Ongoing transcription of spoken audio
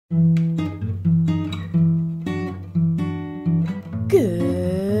Good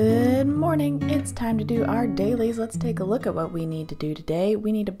morning. It's time to do our dailies. Let's take a look at what we need to do today.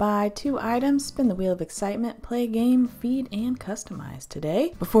 We need to buy 2 items, spin the wheel of excitement, play a game, feed, and customize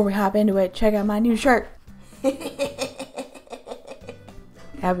today. Before we hop into it, check out my new shirt.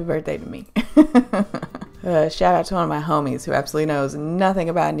 Happy birthday to me. Shout out to one of my homies who absolutely knows nothing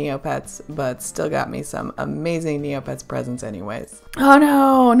about Neopets, but still got me some amazing Neopets presents anyways. Oh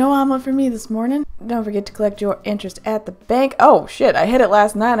no, no omelet for me this morning. Don't forget to collect your interest at the bank. Oh shit, I hit it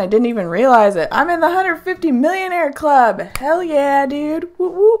last night and I didn't even realize it. I'm in the 150 millionaire club. Hell yeah, dude. Woo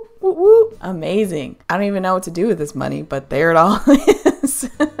woo, woo woo. Amazing. I don't even know what to do with this money, but there it all is.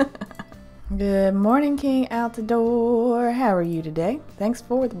 Good morning, King out the door. How are you today? Thanks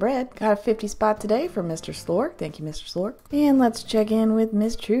for the bread. Got a 50 spot today for Mr. Slork. Thank you, Mr. Slork. And let's check in with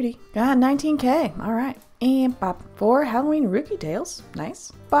Miss Trudy. Got 19K. All right. And pop 4 Halloween Rookie Tails.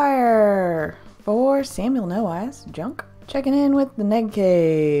 Nice. Fire 4 Samuel No Eyes. Junk. Checking in with the Neg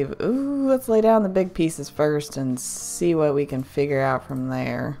Cave. Ooh, let's lay down the big pieces first and see what we can figure out from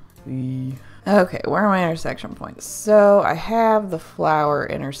there. Okay, where are my intersection points? So I have the flower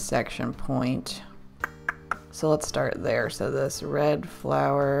intersection point. So let's start there. So this red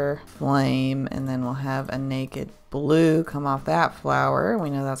flower flame, and then we'll have a naked blue come off that flower. We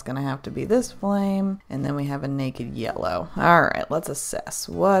know that's gonna have to be this flame, and then we have a naked yellow. All right, let's assess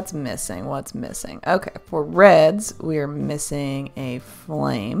what's missing. Okay, for reds, we are missing a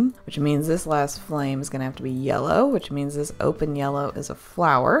flame, which means this last flame is gonna have to be yellow, which means this open yellow is a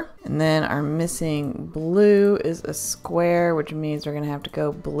flower. And then our missing blue is a square, which means we're gonna have to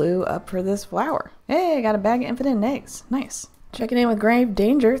go blue up for this flower. Hey, I got a bag of infinite eggs. Nice. Checking in with Grave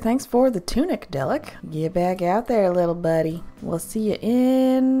Danger. Thanks for the tunic, Delic. Get back out there, little buddy. We'll see you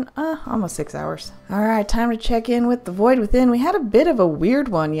in almost 6 hours. All right, time to check in with the Void Within. We had a bit of a weird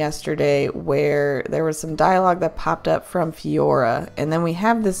one yesterday where there was some dialogue that popped up from Fiora, and then we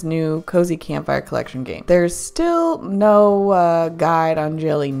have this new Cozy Campfire Collection game. There's still no guide on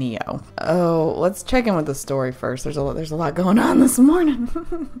Jelly Neo. Oh, let's check in with the story first. There's a lot going on this morning.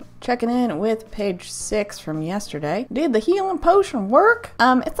 Checking in with page 6 from yesterday. Did the healing potion work?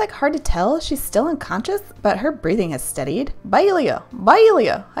 It's like hard to tell. She's still unconscious, but her breathing has steadied.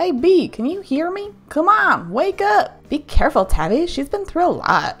 Bailia, hey B, can you hear me? Come on, wake up. Be careful, Tabby. She's been through a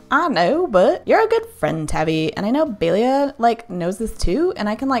lot. I know, but you're a good friend, Tabby. And I know Bailia, knows this too, and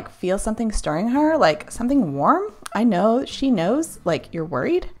I can, feel something stirring her, something warm. I know she knows, you're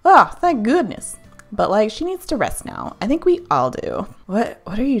worried. Oh, thank goodness. But, she needs to rest now. I think we all do. What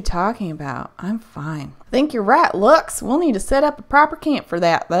are you talking about? I'm fine. Think you're right, Lux. We'll need to set up a proper camp for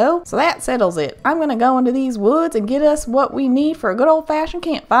that, though. So that settles it. I'm gonna go into these woods and get us what we need for a good old-fashioned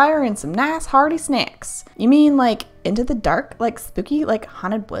campfire and some nice hearty snacks. You mean, into the dark, spooky,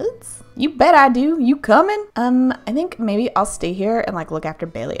 haunted woods? You bet I do. You coming? I think maybe I'll stay here and, look after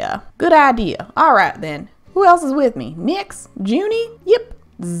Bailia. Good idea. All right, then. Who else is with me? Nix? Junie? Yep.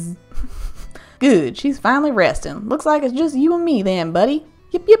 Zzz. Good, she's finally resting. Looks like it's just you and me then, buddy.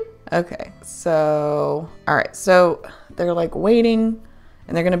 Yep. Okay, so, all right, so they're waiting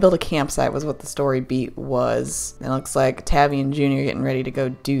and they're gonna build a campsite was what the story beat was. It looks like Tabby and Junie are getting ready to go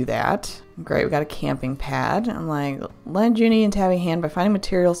do that. Great, we got a camping pad. I'm lend Junie and Tabby a hand by finding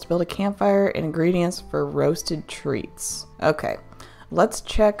materials to build a campfire and ingredients for roasted treats. Okay. Let's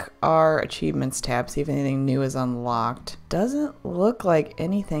check our achievements tab, see if anything new is unlocked. Doesn't look like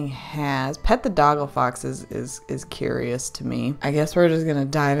anything has. Pet the Doggle Fox is curious to me. I guess we're just gonna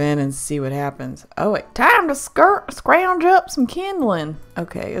dive in and see what happens. Oh wait, time to scrounge up some kindling.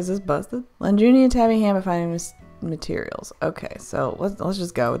 Okay, is this busted? Lend Junie and Tabby a hand by finding materials. Okay, so let's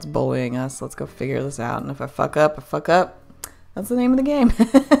just go. It's bullying us. Let's go figure this out. And if I fuck up, I fuck up. That's the name of the game.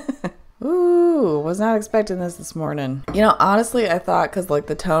 Ooh, was not expecting this morning. You know, honestly, I thought because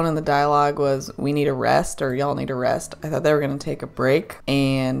the tone and the dialogue was we need a rest or y'all need a rest. I thought they were going to take a break,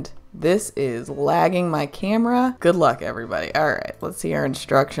 and this is lagging my camera. Good luck, everybody. All right, let's see our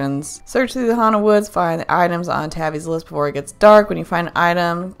instructions. Search through the haunted woods, find the items on Tabby's list before it gets dark. When you find an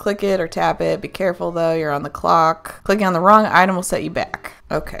item, click it or tap it. Be careful though, you're on the clock. Clicking on the wrong item will set you back.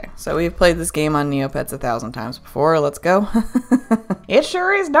 Okay, so we've played this game on Neopets 1,000 times before. Let's go. It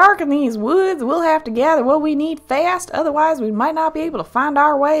sure is dark in these woods. We'll have to gather what we need fast. Otherwise, we might not be able to find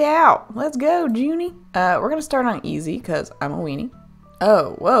our way out. Let's go, Junie. We're going to start on easy because I'm a weenie.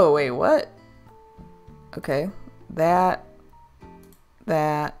 Oh, whoa, wait, what? Okay, this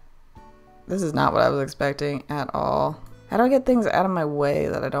is not what I was expecting at all. How do I get things out of my way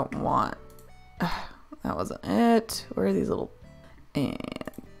that I don't want? That wasn't it. Where are these little... And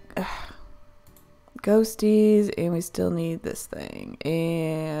ghosties, and we still need this thing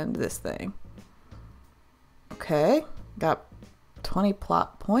and this thing. Okay, got 20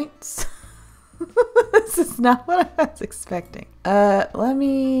 plot points. This is not what I was expecting. I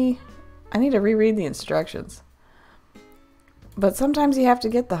need to reread the instructions. But sometimes you have to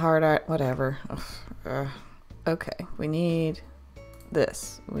get the hard art, whatever. Okay, we need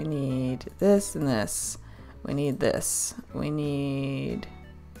this. We need this and this. We need this. We need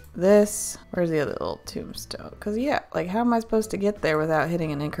this. Where's the other little tombstone? Because, yeah, like, how am I supposed to get there without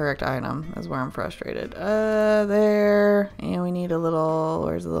hitting an incorrect item? That's where I'm frustrated. There. And we need a little,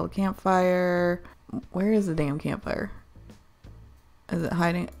 where's the little campfire? Where is the damn campfire? Is it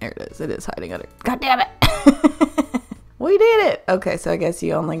hiding? There it is. It is hiding under. God damn it. We did it. Okay, so I guess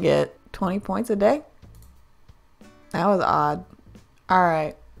you only get 20 points a day. That was odd. All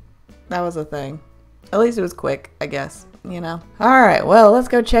right. That was a thing. At least it was quick, I guess, you know. All right, well, let's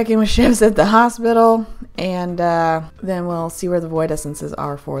go check in with Shivs at the hospital, and then we'll see where the void essences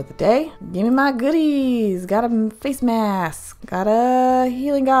are for the day. Give me my goodies. Got a face mask. Got a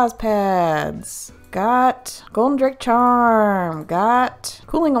healing gauze pads. Got golden drake charm. Got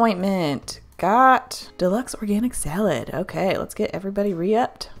cooling ointment. Got deluxe organic salad. Okay, let's get everybody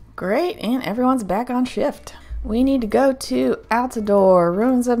re-upped. Great, and everyone's back on shift. We need to go to Altador,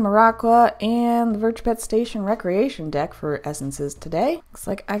 Ruins of Maraqua, and the Virtupet Station Recreation deck for essences today. Looks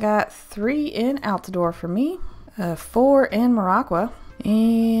like I got 3 in Altador for me, 4 in Maraqua,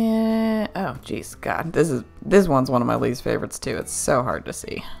 and oh jeez, God, this one's one of my least favorites too. It's so hard to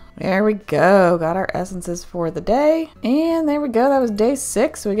see. There we go. Got our essences for the day. And there we go. That was day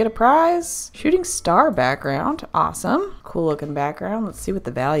 6. So we get a prize. Shooting star background. Awesome. Cool looking background. Let's see what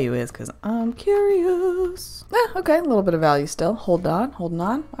the value is because I'm curious. Okay. A little bit of value still. Hold on. Holding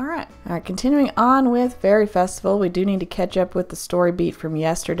on. All right. All right. Continuing on with Faerie Festival. We do need to catch up with the story beat from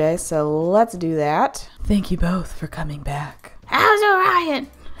yesterday. So let's do that. Thank you both for coming back. How's Orion?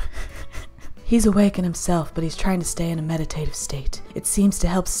 He's awake in himself, but he's trying to stay in a meditative state. It seems to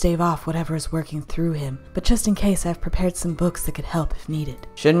help stave off whatever is working through him, but just in case, I've prepared some books that could help if needed.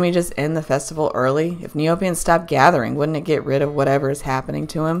 Shouldn't we just end the festival early? If Neopians stopped gathering, wouldn't it get rid of whatever is happening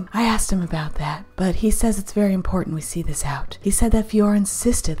to him? I asked him about that, but he says it's very important we see this out. He said that Fiora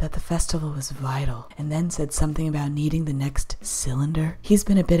insisted that the festival was vital, and then said something about needing the next cylinder. He's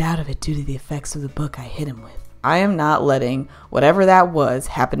been a bit out of it due to the effects of the book I hit him with. I am not letting whatever that was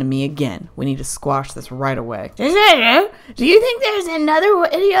happen to me again. We need to squash this right away. Do you think there's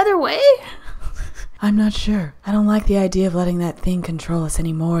any other way? I'm not sure. I don't like the idea of letting that thing control us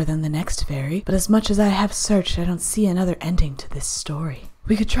any more than the next fairy, but as much as I have searched, I don't see another ending to this story.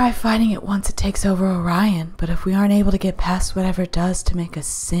 We could try fighting it once it takes over Orion, but if we aren't able to get past whatever it does to make us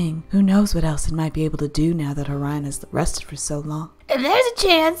sing, who knows what else it might be able to do now that Orion has rested for so long. If there's a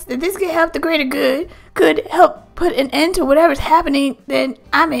chance that this could help the greater good, could help put an end to whatever's happening, then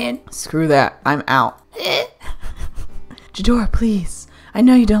I'm in. Screw that. I'm out. Jadora, please. I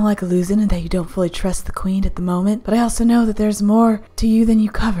know you don't like Illusion and that you don't fully trust the queen at the moment, but I also know that there's more to you than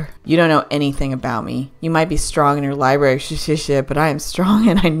you cover. You don't know anything about me. You might be strong in your library, but I am strong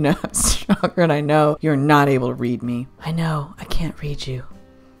and I know I'm stronger and I know you're not able to read me. I know I can't read you,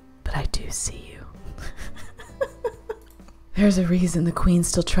 but I do see you. There's a reason the queen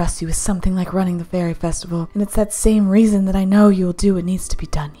still trusts you with something like running the Faerie Festival, and it's that same reason that I know you will do what needs to be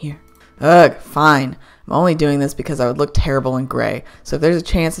done here. Ugh, fine. I'm only doing this because I would look terrible in gray. So if there's a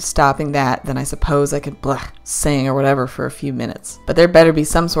chance of stopping that, then I suppose I could sing or whatever for a few minutes. But there better be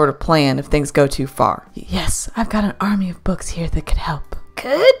some sort of plan if things go too far. Yes, I've got an army of books here that could help.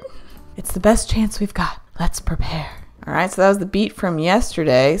 Could? It's the best chance we've got. Let's prepare. Alright, so that was the beat from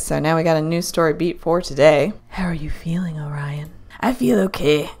yesterday. So now we got a new story beat for today. How are you feeling, Orion? I feel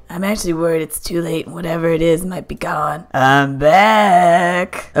okay. I'm actually worried it's too late and whatever it is might be gone. I'm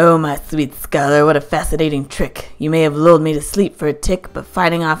back! Oh, my sweet scholar, what a fascinating trick. You may have lulled me to sleep for a tick, but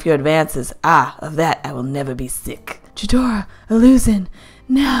fighting off your advances, of that I will never be sick. Jadora, Illusion,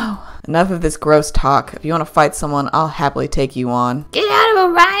 now! Enough of this gross talk. If you want to fight someone, I'll happily take you on. Get out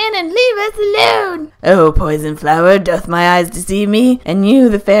of Orion and leave us alone! Oh, poison flower, doth my eyes deceive me? And you,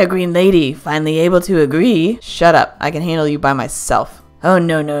 the fair green lady, finally able to agree? Shut up. I can handle you by myself. Oh,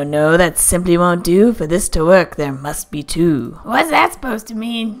 no, that simply won't do. For this to work, there must be two. What's that supposed to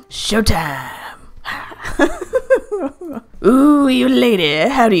mean? Showtime! Ooh, you lady,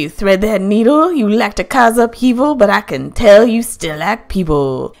 how do you thread that needle? You like to cause upheaval, but I can tell you still like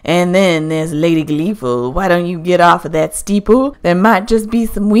people. And then there's Lady Gleeful. Why don't you get off of that steeple? There might just be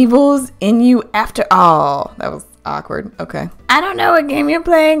some weevils in you after all. That was awkward. Okay. I don't know what game you're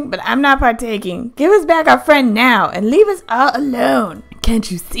playing, but I'm not partaking. Give us back our friend now and leave us all alone. Can't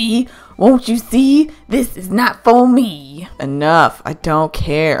you see? Won't you see? This is not for me. Enough. I don't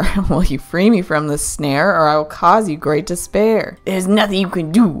care. Will you free me from this snare, or I will cause you great despair? There's nothing you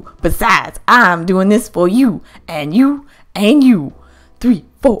can do. Besides, I'm doing this for you, and you, and you. 3,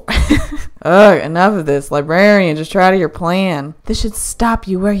 4. Ugh, enough of this. Librarian, just try to your plan. This should stop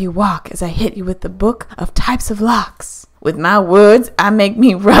you where you walk as I hit you with the book of types of locks. With my words, I make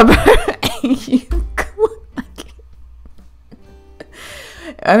me rubber, and you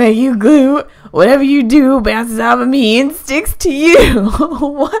I make you glue. Whatever you do bounces off of me and sticks to you.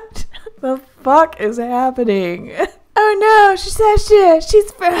 What the fuck is happening? Oh no,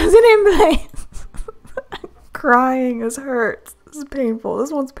 she's frozen in place. Crying. This hurts. This is painful.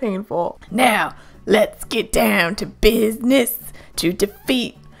 This one's painful. Now, let's get down to business to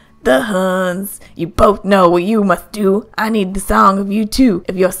defeat the Huns. You both know what you must do. I need the song of you two.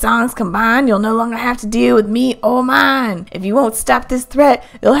 If your songs combine, you'll no longer have to deal with me or mine. If you won't stop this threat,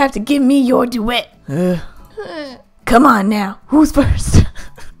 you'll have to give me your duet. Come on now, who's first?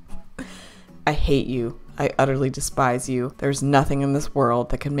 I hate you. I utterly despise you. There's nothing in this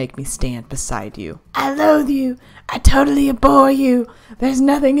world that can make me stand beside you. I loathe you. I totally abhor you. There's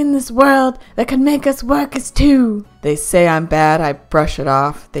nothing in this world that can make us work as two. They say I'm bad, I brush it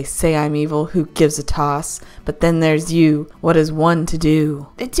off. They say I'm evil, who gives a toss? But then there's you. What is one to do?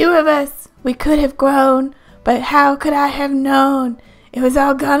 The two of us, we could have grown, but how could I have known? It was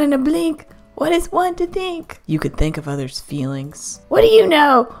all gone in a blink. What is one to think? You could think of others' feelings. What do you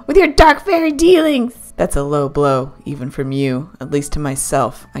know with your dark fairy dealings? That's a low blow, even from you. At least to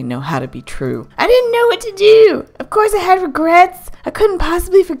myself, I know how to be true. I didn't know what to do. Of course I had regrets. I couldn't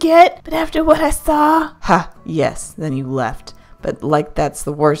possibly forget. But after what I saw... Ha, yes, then you left. But like that's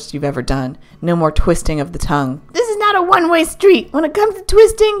the worst you've ever done. No more twisting of the tongue. This is not a one-way street. When it comes to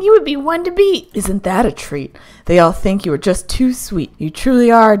twisting, you would be one to beat. Isn't that a treat? They all think you are just too sweet. You truly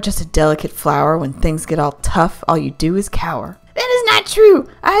are just a delicate flower. When things get all tough, all you do is cower. That is not true.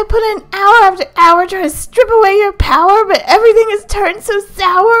 I have put in hour after hour trying to strip away your power, but everything has turned so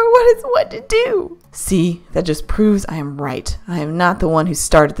sour. What is one to do? See, that just proves I am right. I am not the one who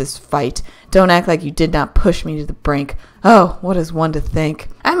started this fight. Don't act like you did not push me to the brink. Oh, what is one to think?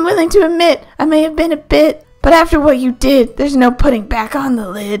 I'm willing to admit I may have been a bit, but after what you did, there's no putting back on the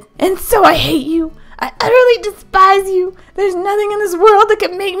lid. And so I hate you. I utterly despise you. There's nothing in this world that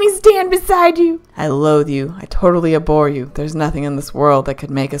can make me stand beside you. I loathe you. I totally abhor you. There's nothing in this world that could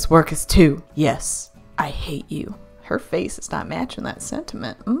make us work as two. Yes, I hate you. Her face is not matching that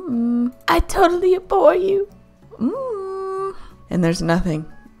sentiment. I totally abhor you. And there's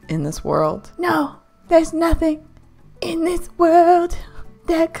nothing in this world. No, there's nothing in this world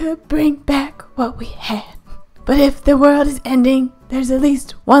that could bring back what we had. But if the world is ending, there's at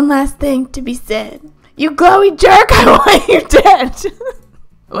least one last thing to be said. You glowy jerk, I want you dead.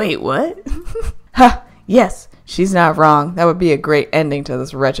 Wait, what? Ha, yes, she's not wrong. That would be a great ending to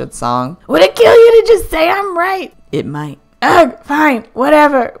this wretched song. Would it kill you to just say I'm right? It might. Ugh, fine,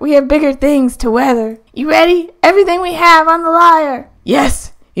 whatever. We have bigger things to weather. You ready? Everything we have on the lyre.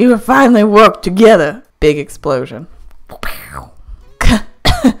 Yes, you have finally worked together. Big explosion.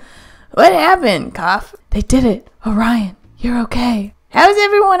 What happened, Cough? They did it. Orion, you're okay. How's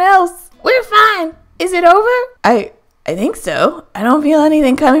everyone else? We're fine. Is it over? I think so. I don't feel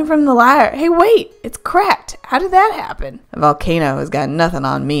anything coming from the lyre. Hey, wait. It's cracked. How did that happen? The volcano has got nothing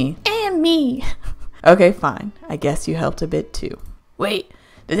on me. And me. Okay, fine. I guess you helped a bit too. Wait,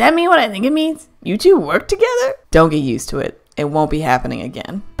 does that mean what I think it means? You two work together? Don't get used to it. It won't be happening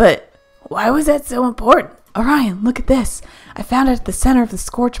again. But why was that so important? Orion, look at this. I found it at the center of the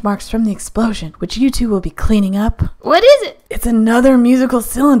scorch marks from the explosion, which you two will be cleaning up. What is it? It's another musical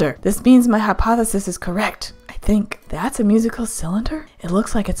cylinder. This means my hypothesis is correct, I think. That's a musical cylinder? It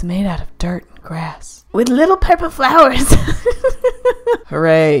looks like it's made out of dirt and grass. With little purple flowers.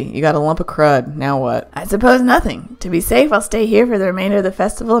 Hooray, you got a lump of crud. Now what? I suppose nothing. To be safe, I'll stay here for the remainder of the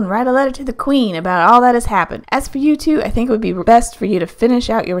festival and write a letter to the queen about all that has happened. As for you two, I think it would be best for you to finish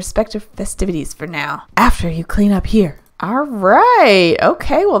out your respective festivities for now. After you clean up here. All right.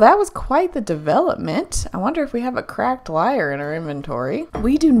 Okay, well, that was quite the development. I wonder if we have a cracked lyre in our inventory.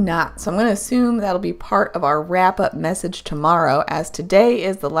 We do not, so I'm going to assume that'll be part of our wrap-up message tomorrow, as today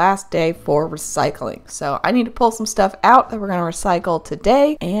is the last day for recycling. So I need to pull some stuff out that we're going to recycle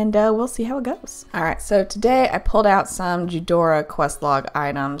today, and we'll see how it goes. All right, so today I pulled out some Eudora quest log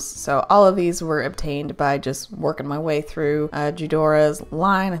items. So all of these were obtained by just working my way through Eudora's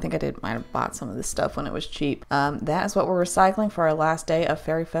line. I think I might have bought some of this stuff when it was cheap. That is what we're recycling for our last day of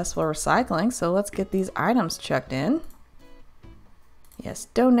Faerie Festival recycling. So let's get these items checked in. Yes,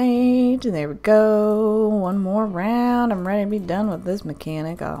 donate. There we go. One more round. I'm ready to be done with this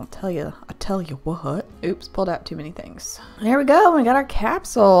mechanic. I'll tell you what. Oops, pulled out too many things. There we go. We got our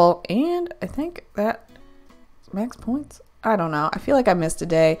capsule. And I think that max points. I don't know. I feel like I missed a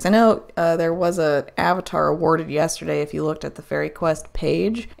day. I know there was an avatar awarded yesterday if you looked at the Fairy Quest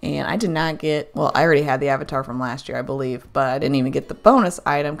page, and I did not get, well, I already had the avatar from last year, I believe, but I didn't even get the bonus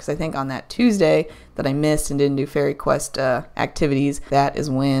item because I think on that Tuesday that I missed and didn't do Fairy Quest activities, that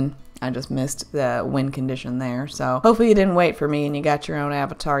is when I just missed the win condition there. So hopefully you didn't wait for me and you got your own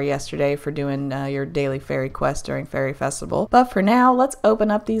avatar yesterday for doing your daily Fairy Quest during Fairy Festival. But for now, let's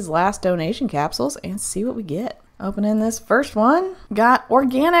open up these last donation capsules and see what we get. Opening this first one, got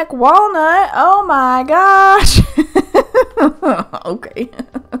organic walnut. Oh my gosh. Okay.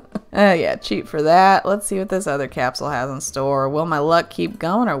 Yeah, cheap for that. Let's see what this other capsule has in store. Will my luck keep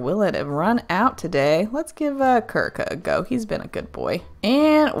going or will it run out today? Let's give Kirka a go. He's been a good boy.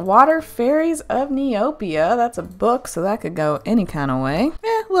 And Water Fairies of Neopia. That's a book, so that could go any kind of way.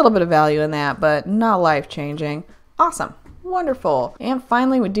 A little bit of value in that, but not life-changing. Awesome. Wonderful. And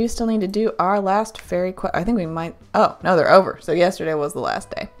finally, we do still need to do our last fairy quest. I think we might, oh, no, they're over. So yesterday was the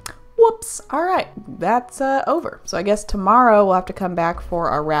last day. Whoops. All right, that's over. So I guess tomorrow we'll have to come back for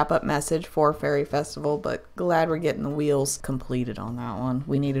our wrap-up message for Fairy Festival, but glad we're getting the wheels completed on that one.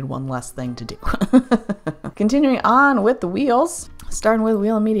 We needed one less thing to do. Continuing on with the wheels, starting with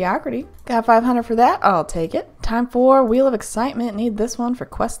Wheel of Mediocrity. Got 500 for that. I'll take it. Time for Wheel of Excitement. Need this one for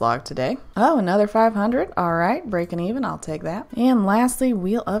quest log today. Oh, another 500. All right, breaking even. I'll take that. And lastly,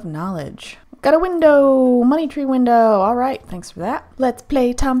 Wheel of Knowledge. Got a window, money tree window. All right, thanks for that. Let's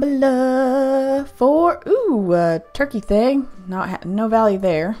play Tombola for, turkey thing. No value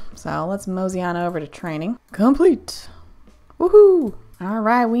there. So let's mosey on over to training. Complete. Woohoo. All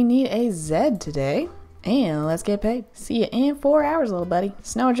right, we need a Z today. And let's get paid. See you in 4 hours, little buddy.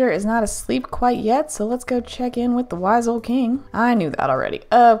 Snowager is not asleep quite yet, so let's go check in with the wise old king. I knew that already.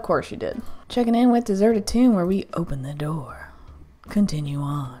 Of course you did. Checking in with Deserted Tomb where we open the door. Continue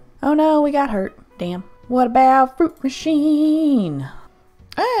on. Oh no, we got hurt. Damn. What about Fruit Machine?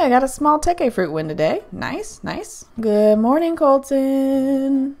 Hey, I got a small Teke fruit win today. Nice, nice. Good morning,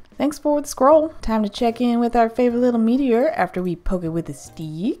 Colton. Thanks for the scroll. Time to check in with our favorite little meteor after we poke it with a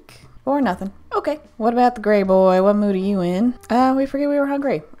stick. Or nothing. Okay. What about the gray boy? What mood are you in? We forget we were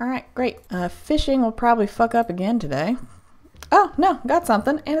hungry. All right, great. Fishing will probably fuck up again today. Oh, no, got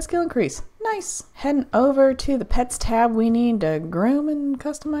something. And a skill increase. Nice. Heading over to the pets tab we need to groom and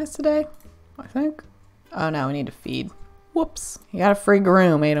customize today, I think. Oh, no, we need to feed. Whoops. You got a free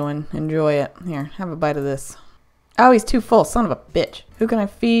groom, Adowin. Enjoy it. Here, have a bite of this. Oh, he's too full. Son of a bitch. Who can I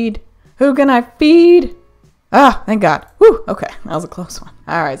feed? Who can I feed? Ah, thank God. Whew, okay, that was a close one.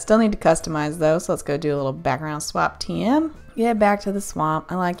 All right, still need to customize though, so let's go do a little background swap TM. Get back to the swamp.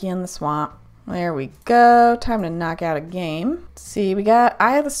 I like you in the swamp. There we go. Time to knock out a game. Let's see, we got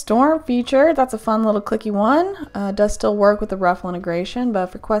Eye of the Storm featured. That's a fun little clicky one. Does still work with the Ruffle integration, but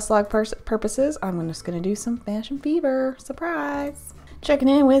for quest log purposes, I'm just going to do some Fashion Fever. Surprise. Checking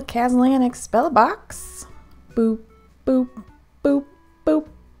in with Kazlanix Spell Box. Boop, boop, boop, boop,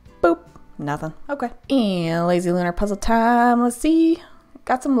 boop. Nothing. Okay. And Lazy Lunar Puzzle time. Let's see.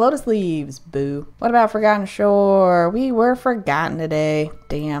 Got some lotus leaves. Boo. What about Forgotten Shore? We were forgotten today.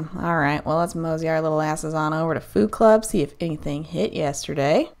 Damn. All right. Well, let's mosey our little asses on over to Food Club. See if anything hit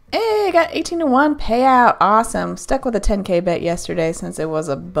yesterday. Hey, got 18-1 payout. Awesome. Stuck with a 10K bet yesterday since it was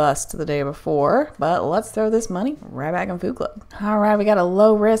a bust the day before. But let's throw this money right back in Food Club. All right, we got a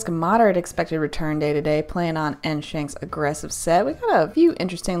low risk, moderate expected return day today, playing on Enshank's aggressive set. We got a few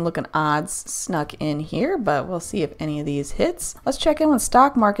interesting looking odds snuck in here, but we'll see if any of these hits. Let's check in with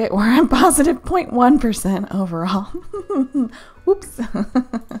stock market. We're at positive 0.1% overall. Whoops. I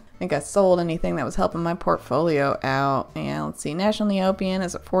think I sold anything that was helping my portfolio out. Yeah, let's see. National Neopian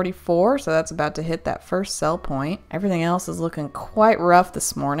is at 44, so that's about to hit that first sell point. Everything else is looking quite rough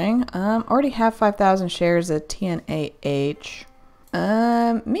this morning. Already have 5,000 shares at TNAH.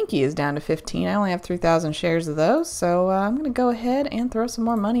 Minky is down to 15. I only have 3,000 shares of those, so I'm going to go ahead and throw some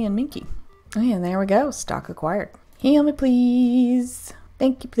more money in Minky. And there we go. Stock acquired. Heal me, please.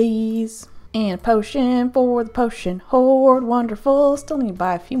 Thank you, please. And a potion for the potion hoard. Wonderful. Still need to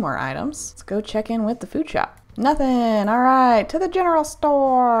buy a few more items. Let's go check in with the food shop. Nothing. All right. To the general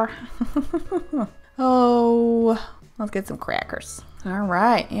store. Oh, let's get some crackers. All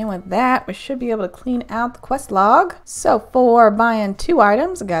right. And with that, we should be able to clean out the quest log. So for buying 2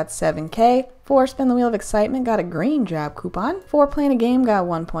 items, I got 7K. For Spin the Wheel of Excitement, got a green job coupon. For playing a game, got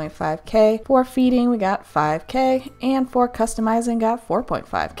 1.5k. For feeding, we got 5k. And for customizing, got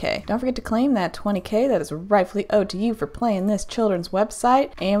 4.5k. Don't forget to claim that 20k that is rightfully owed to you for playing this children's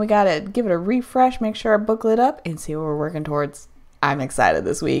website. And we gotta give it a refresh, make sure our book lit up, and see what we're working towards. I'm excited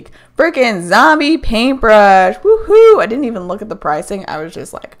this week. Freaking zombie paintbrush. Woohoo! I didn't even look at the pricing. I was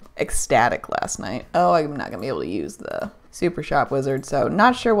just like ecstatic last night. Oh, I'm not gonna be able to use the Super Shop Wizard, so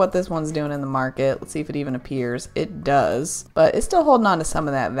not sure what this one's doing in the market. Let's see if it even appears. It does, but it's still holding on to some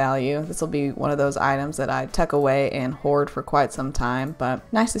of that value. This will be one of those items that I tuck away and hoard for quite some time, but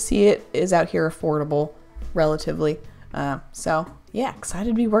nice to see it is out here affordable, relatively. So yeah, excited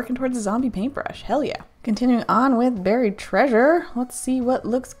to be working towards a zombie paintbrush. Hell yeah. Continuing on with buried treasure. Let's see what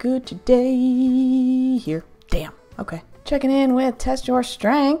looks good today. Here. Damn. Okay. Checking in with test your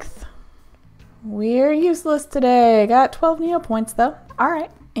strength. We're useless today. Got 12 Neo points though.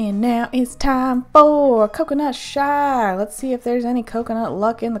 Alright. And now it's time for Coconut Shy. Let's see if there's any coconut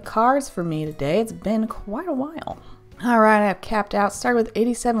luck in the cards for me today. It's been quite a while. Alright, I've capped out. Started with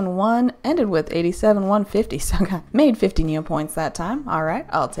 87-1, ended with 87-150, so I made 50 Neo points that time. Alright,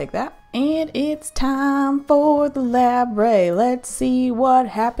 I'll take that. And it's time for the lab ray. Let's see what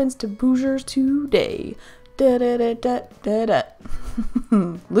happens to Bougers today. Da-da-da-da-da-da.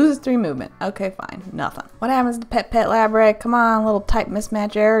 Loses 3 movement. Okay, fine. Nothing. What happens to Pet Lab Ray? Come on, little type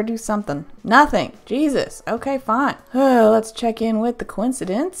mismatch error. Do something. Nothing. Jesus. Okay, fine. Let's check in with the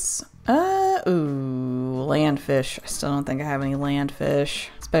coincidence. Landfish. I still don't think I have any landfish,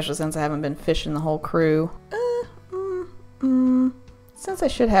 especially since I haven't been fishing the whole crew. Since I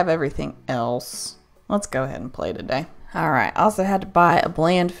should have everything else, let's go ahead and play today. Alright, also had to buy a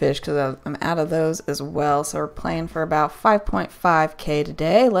bland fish because I'm out of those as well, so we're playing for about 5.5k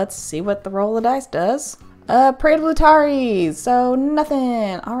today. Let's see what the roll of dice does. Prey to Blutaris, so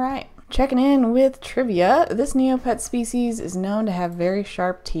nothing. Alright, checking in with trivia. This Neopet species is known to have very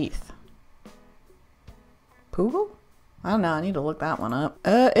sharp teeth. Poogle? I don't know, I need to look that one up.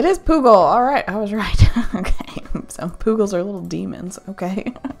 It is Poogle. Alright, I was right. Okay, so Poogles are little demons.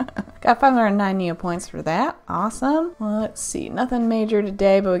 Okay. Got 509 Neo points for that. Awesome. Let's see. Nothing major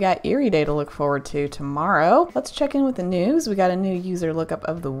today, but we got Eerie Day to look forward to tomorrow. Let's check in with the news. We got a new user lookup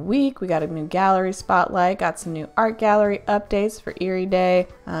of the week. We got a new gallery spotlight. Got some new art gallery updates for Eerie Day.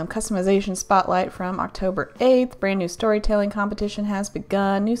 Customization spotlight from October 8th. Brand new storytelling competition has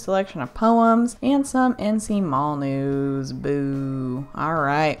begun. New selection of poems and some NC Mall news. Boo. All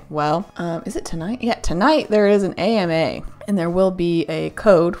right. Well, is it tonight? Yeah, tonight there is an AMA. And there will be a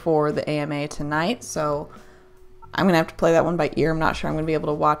code for the AMA tonight, so I'm going to have to play that one by ear. I'm not sure I'm going to be able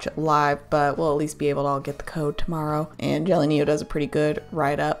to watch it live, but we'll at least be able to all get the code tomorrow. And Jelly Neo does a pretty good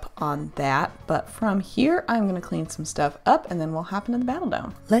write-up on that. But from here, I'm going to clean some stuff up, and then we'll hop into the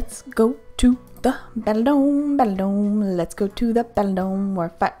Battledome. Let's go to the Battledome. Let's go to the Battledome, where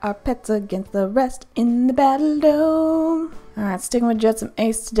fight our pets against the rest in the Battledome. Alright, sticking with Jetsam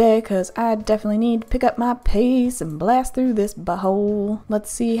Ace today, because I definitely need to pick up my pace and blast through this butthole. Let's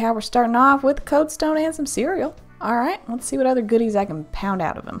see how we're starting off with Code Stone and some cereal. Alright, let's see what other goodies I can pound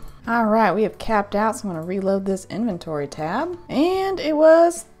out of him. Alright, we have capped out, so I'm going to reload this inventory tab. And it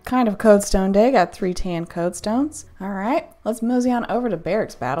was kind of Code Stone day. Got 3 tan Code Stones. Alright, let's mosey on over to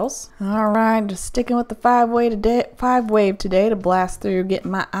Barracks Battles. Alright, just sticking with the 5-wave today to blast through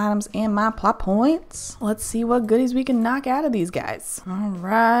getting my items and my plot points. Let's see what goodies we can knock out of these guys.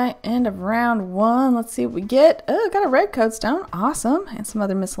 Alright, end of round 1. Let's see what we get. Oh, got a red Code Stone. Awesome. And some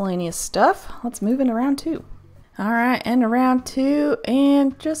other miscellaneous stuff. Let's move into round 2. Alright, end of round 2,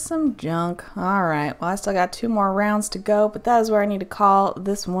 and just some junk. Alright, well I still got 2 more rounds to go, but that is where I need to call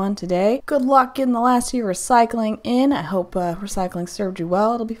this one today. Good luck getting the last of your recycling in. I hope recycling served you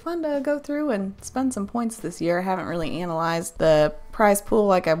well. It'll be fun to go through and spend some points this year. I haven't really analyzed the prize pool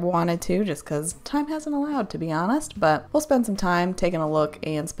like I wanted to, just because time hasn't allowed, to be honest. But we'll spend some time taking a look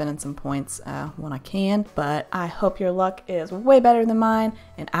and spending some points when I can. But I hope your luck is way better than mine,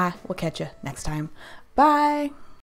 and I will catch you next time. Bye!